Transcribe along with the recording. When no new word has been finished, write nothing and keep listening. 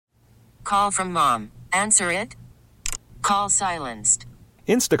call from mom. Answer it. Call silenced.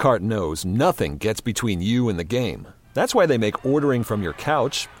 Instacart knows nothing gets between you and the game. That's why they make ordering from your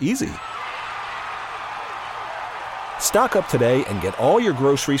couch easy. Stock up today and get all your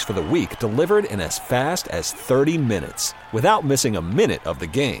groceries for the week delivered in as fast as 30 minutes without missing a minute of the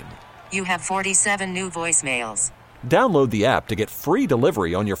game. You have 47 new voicemails. Download the app to get free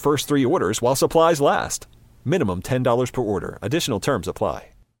delivery on your first 3 orders while supplies last. Minimum $10 per order. Additional terms apply.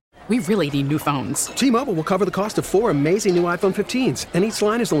 We really need new phones. T-Mobile will cover the cost of 4 amazing new iPhone 15s, and each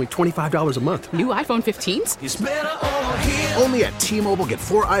line is only $25 a month. New iPhone 15s? It's better over here. Only at T-Mobile, get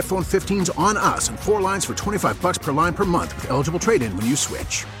 4 iPhone 15s on us and 4 lines for $25 per line per month with eligible trade-in when you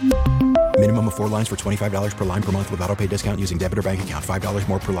switch. Minimum of 4 lines for $25 per line per month with autopay discount using debit or bank account. $5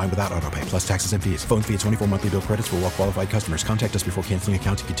 more per line without autopay, plus taxes and fees. Phone fee at 24 monthly bill credits for well-qualified customers. Contact us before canceling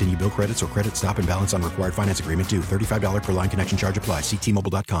account to continue bill credits or credit stop and balance on required finance agreement due. $35 per line connection charge applies. See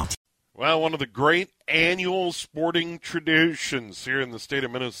T-Mobile.com. Well, one of the great annual sporting traditions here in the state of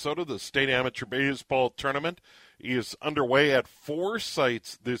Minnesota, the State Amateur Baseball Tournament, is underway at 4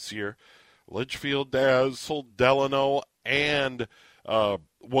 sites this year. Litchfield, Dassel, Delano, and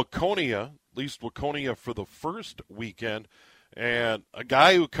Waconia, at least Waconia for the first weekend. And a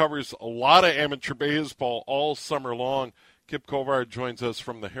guy who covers a lot of amateur baseball all summer long, Kip Kovar, joins us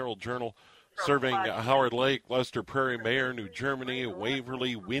from the Herald-Journal, serving Howard Lake, Lester Prairie, Mayer, New Germany,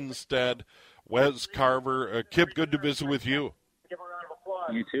 Waverly, Winstead, Wes Carver. Kip, good to visit with you.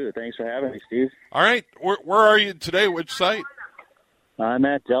 You too. Thanks for having me, Steve. All right. Where are you today? Which site? I'm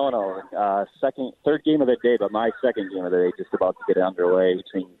at Delano. Third game of the day, but my second game of the day just about to get underway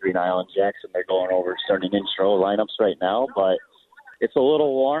between Green Island and Jackson. They're going over starting intro lineups right now, but it's a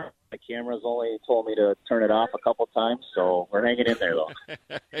little warm. My camera's only told me to turn it off a couple times, so we're hanging in there, though.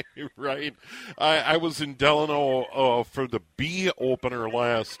 Right. I was in Delano for the B opener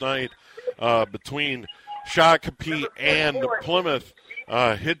last night between Shakopee and Plymouth.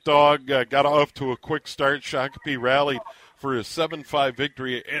 Hit Dog got off to a quick start. Shakopee rallied for a 7-5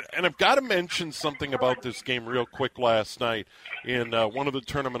 victory. And I've got to mention something about this game real quick last night in one of the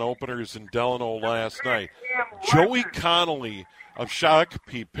tournament openers in Delano last night. Joey Connolly of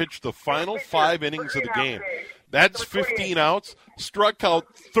Shakopee pitched the final 5 innings of the game. That's 15 outs, struck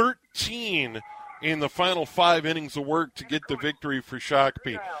out 13 in the final 5 innings of work to get the victory for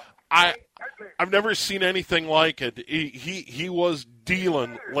Shakopee. I've never seen anything like it. He was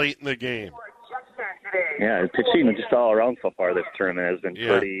dealing late in the game. Yeah, pitching just all around so far this tournament has been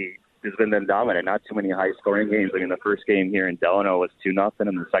has been dominant. Not too many high-scoring games. I mean, the first game here in Delano was 2-0,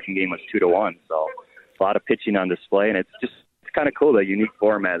 and the second game was 2-1. So a lot of pitching on display, and it's kind of cool, the unique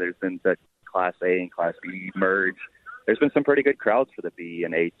format. There's been the Class A and Class B merge. There's been some pretty good crowds for the B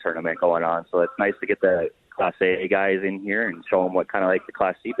and A tournament going on, so it's nice to get the Class A guys in here and show them what kind of like the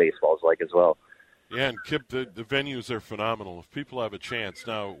Class C baseball is like as well. Yeah, and Kip, the venues are phenomenal. If people have a chance,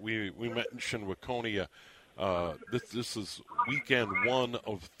 now we mentioned Waconia. This is weekend 1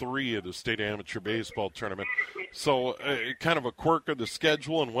 of 3 of the State Amateur Baseball Tournament. So kind of a quirk of the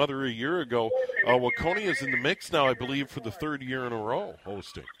schedule and weather a year ago. Waconia is in the mix now, I believe, for the 3rd year in a row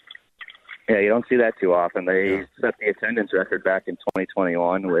hosting. Yeah, you don't see that too often. They set the attendance record back in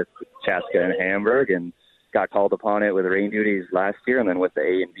 2021 with Chaska and Hamburg and got called upon it with rain duties last year, and then with the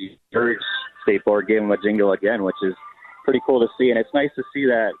A and B merge, State Board gave them a jingle again, which is pretty cool to see. And it's nice to see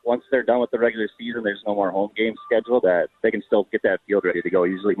that once they're done with the regular season, there's no more home games scheduled, that they can still get that field ready to go.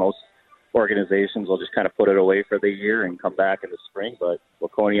 Usually most organizations will just kind of put it away for the year and come back in the spring, but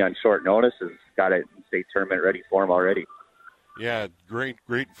Waconia on short notice has got it in state tournament ready for them already. Yeah, great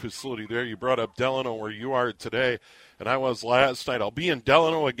facility there. You brought up Delano where you are today, and I was last night. I'll be in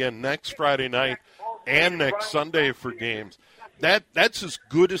Delano again next Friday night and next Sunday for games. That's as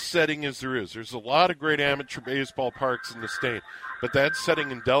good a setting as there is. There's a lot of great amateur baseball parks in the state, but that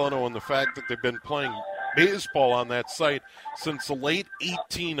setting in Delano and the fact that they've been playing baseball on that site since the late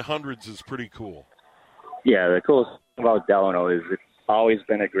 1800s is pretty cool. Yeah, the coolest thing about Delano is it's always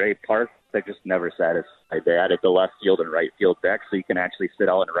been a great park. They just never satisfied. They added the left field and right field decks, so you can actually sit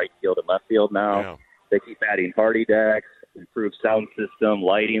out in right field and left field now. Yeah. They keep adding party decks, improved sound system,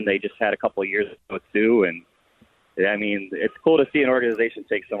 lighting. They just had a couple of years ago too, and I mean, it's cool to see an organization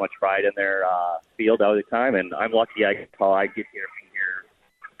take so much pride in their field all the time, and I'm lucky I get here from here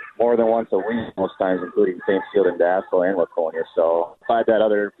more than once a week most times, including St. Field and Dassel and Waconia. So I'm glad that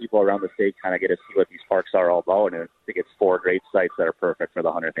other people around the state kind of get to see what these parks are all about, and I think it's 4 great sites that are perfect for the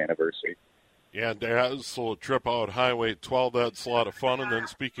 100th anniversary. Yeah, Dassel, a trip out Highway 12, that's a lot of fun. And then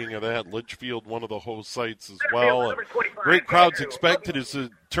speaking of that, Litchfield, one of the host sites as well. And great crowds expected as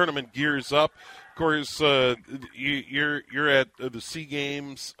the tournament gears up. Of course, you're at the C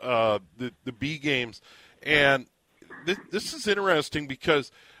games, the B games, and this is interesting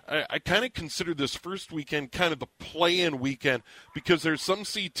because I kind of consider this first weekend kind of the play-in weekend because there's some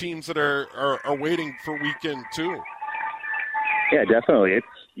C teams that are waiting for weekend 2. Yeah, definitely.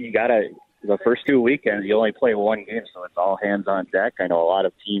 The first 2 weekends, you only play one game, so it's all hands on deck. I know a lot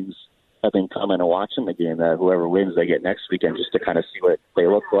of teams have been coming and watching the game. That whoever wins, they get next weekend just to kind of see what they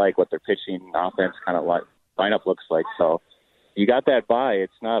look like, what their pitching, offense kind of lineup looks like. So you got that bye.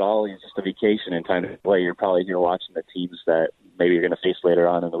 It's not always just a vacation and time to play. You're probably here watching the teams that maybe you're going to face later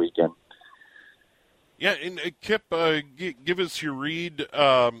on in the weekend. Yeah, and Kip, give us your read.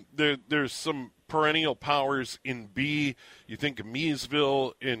 There's some perennial powers in B. You think of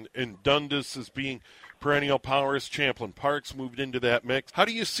Meesville and Dundas as being perennial powers. Champlain Park's moved into that mix. How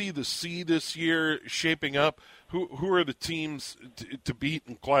do you see the C this year shaping up? Who are the teams to beat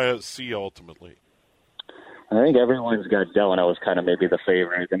in Class C ultimately? I think everyone's got Delano as kind of maybe the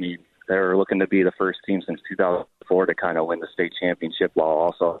favorite. I mean, they're looking to be the first team since 2004 to kind of win the state championship while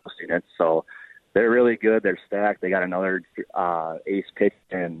also hosting it. So they're really good. They're stacked. They got another ace pitch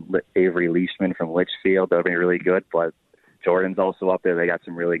in Avery Leishman from Litchfield. They'll be really good. But Jordan's also up there. They got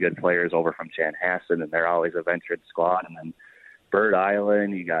some really good players over from Chanhassen, and they're always a veteran squad. And then Bird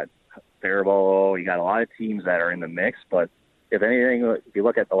Island, you got Faribault. You got a lot of teams that are in the mix. But if anything, if you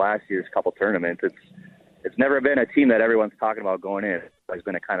look at the last year's couple tournaments, it's never been a team that everyone's talking about going in. It's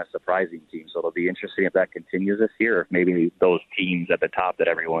been a kind of surprising team. So it'll be interesting if that continues this year, or if maybe those teams at the top that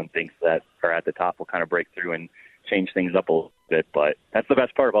everyone thinks that are at the top will kind of break through and change things up a little bit. But that's the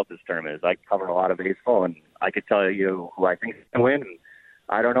best part about this tournament is I cover a lot of baseball, and I could tell you who I think is going to win. And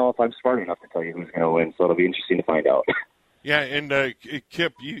I don't know if I'm smart enough to tell you who's going to win, so it'll be interesting to find out. Yeah, and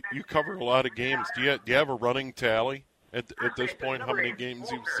Kip, you cover a lot of games. Do you have a running tally at this point, how many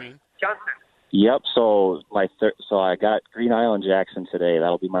games you've seen? Yep, so I got Green Island Jackson today.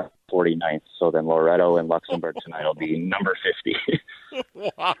 That'll be my 49th. So then Loretto and Luxembourg tonight will be number 50.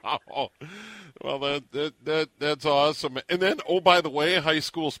 Wow. Well, that's awesome. And then, oh, by the way, high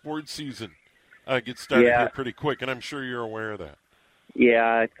school sports season gets started here pretty quick, and I'm sure you're aware of that.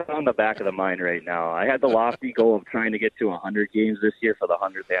 Yeah, it's on the back of the mind right now. I had the lofty goal of trying to get to 100 games this year for the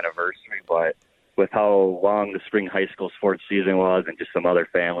 100th anniversary, but with how long the spring high school sports season was and just some other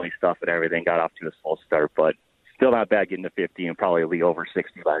family stuff and everything, got off to a slow start. But still not bad getting to 50 and probably be over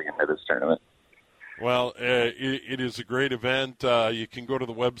 60 by the end of this tournament. Well, it is a great event. You can go to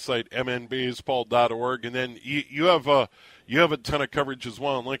the website mnbaseball.org, and then you have a ton of coverage as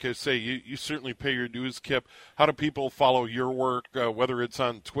well. And like I say, you certainly pay your dues, Kip. How do people follow your work, whether it's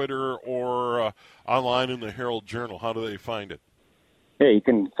on Twitter or online in the Herald-Journal? How do they find it? Yeah, you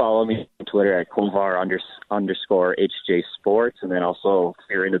can follow me on Twitter at Kovar _ HJ Sports, and then also if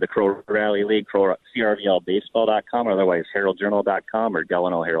you're into the Crow Rally League, CRVLBaseball.com, or otherwise HeraldJournal.com or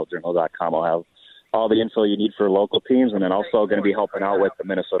DelanoHeraldJournal.com. I'll have all the info you need for local teams, and then also going to be helping out with the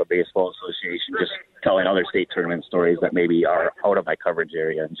Minnesota Baseball Association, just telling other state tournament stories that maybe are out of my coverage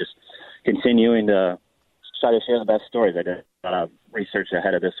area, and just continuing to try to share the best stories. I did a lot of research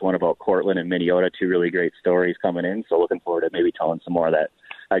ahead of this one about Cortland and Minneota, 2 really great stories coming in, so looking forward to maybe telling some more that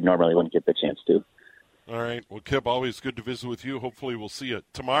I normally wouldn't get the chance to. All right. Well, Kip, always good to visit with you. Hopefully we'll see you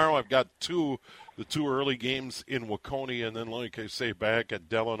tomorrow. I've got the two early games in Waconia, and then, like I say, back at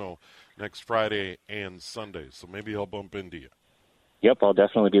Delano next Friday and Sunday, so maybe I'll bump into you. Yep, I'll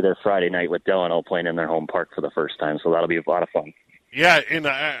definitely be there Friday night with Delano playing in their home park for the first time, so that'll be a lot of fun. Yeah, and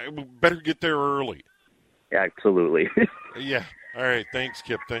I better get there early. Yeah, absolutely. Yeah. All right. Thanks,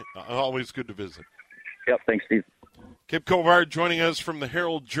 Kip. Always good to visit. Yep. Thanks, Steve. Kip Kovar joining us from the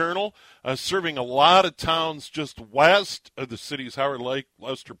Herald-Journal, serving a lot of towns just west of the cities: Howard Lake,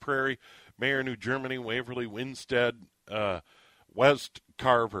 Lester Prairie, Mayer, New Germany, Waverly, Winstead, West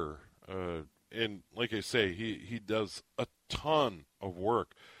Carver. And like I say, he does a ton of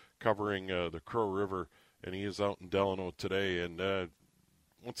work covering the Crow River, and he is out in Delano today. And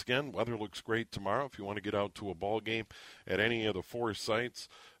once again, weather looks great tomorrow if you want to get out to a ball game at any of the 4 sites,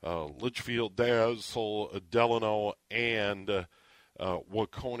 Litchfield, Dassel, Delano, and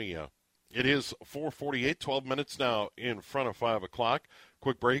Waconia. It is 4:48, 12 minutes now in front of 5 o'clock.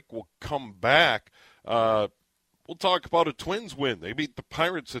 Quick break. We'll come back. We'll talk about a Twins win. They beat the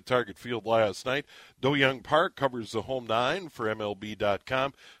Pirates at Target Field last night. Do-Young Park covers the home 9 for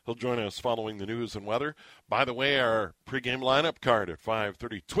MLB.com. He'll join us following the news and weather. By the way, our pregame lineup card at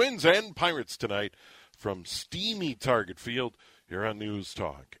 5:30. Twins and Pirates tonight from steamy Target Field here on News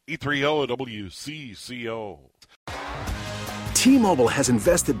Talk. E30 WCCO. T-Mobile has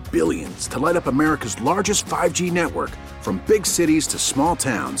invested billions to light up America's largest 5G network, from big cities to small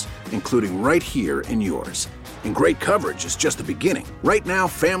towns, including right here in yours. And great coverage is just the beginning. Right now,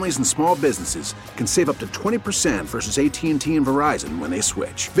 families and small businesses can save up to 20% versus AT&T and Verizon when they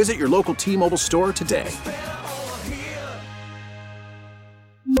switch. Visit your local T-Mobile store today.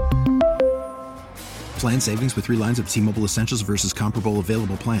 Plan savings with 3 lines of T-Mobile Essentials versus comparable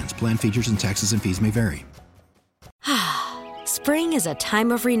available plans. Plan features and taxes and fees may vary. Spring is a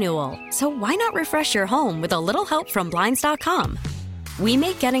time of renewal, so why not refresh your home with a little help from Blinds.com? We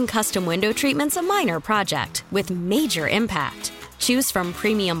make getting custom window treatments a minor project with major impact. Choose from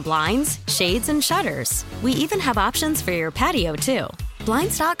premium blinds, shades, and shutters. We even have options for your patio, too.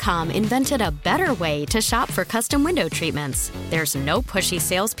 Blinds.com invented a better way to shop for custom window treatments. There's no pushy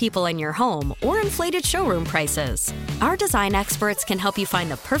salespeople in your home or inflated showroom prices. Our design experts can help you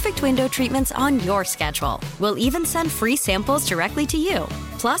find the perfect window treatments on your schedule. We'll even send free samples directly to you.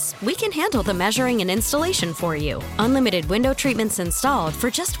 Plus, we can handle the measuring and installation for you. Unlimited window treatments installed for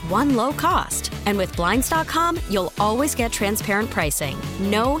just one low cost. And with Blinds.com, you'll always get transparent pricing.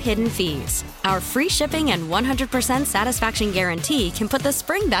 No hidden fees. Our free shipping and 100% satisfaction guarantee can put the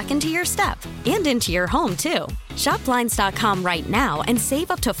spring back into your step and into your home, too. Shop Blinds.com right now and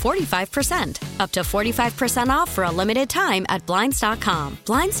save up to 45%. Up to 45% off for a limited time at Blinds.com.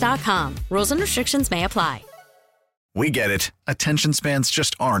 Blinds.com. Rules and restrictions may apply. We get it. Attention spans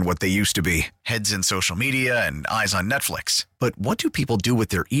just aren't what they used to be. Heads in social media and eyes on Netflix. But what do people do with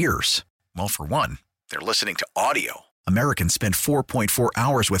their ears? Well, for one, they're listening to audio. Americans spend 4.4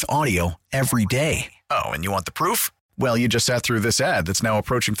 hours with audio every day. Oh, and you want the proof? Well, you just sat through this ad that's now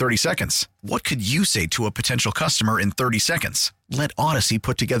approaching 30 seconds. What could you say to a potential customer in 30 seconds? Let Odyssey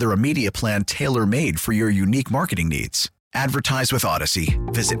put together a media plan tailor-made for your unique marketing needs. Advertise with Odyssey.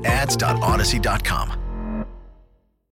 Visit ads.odyssey.com.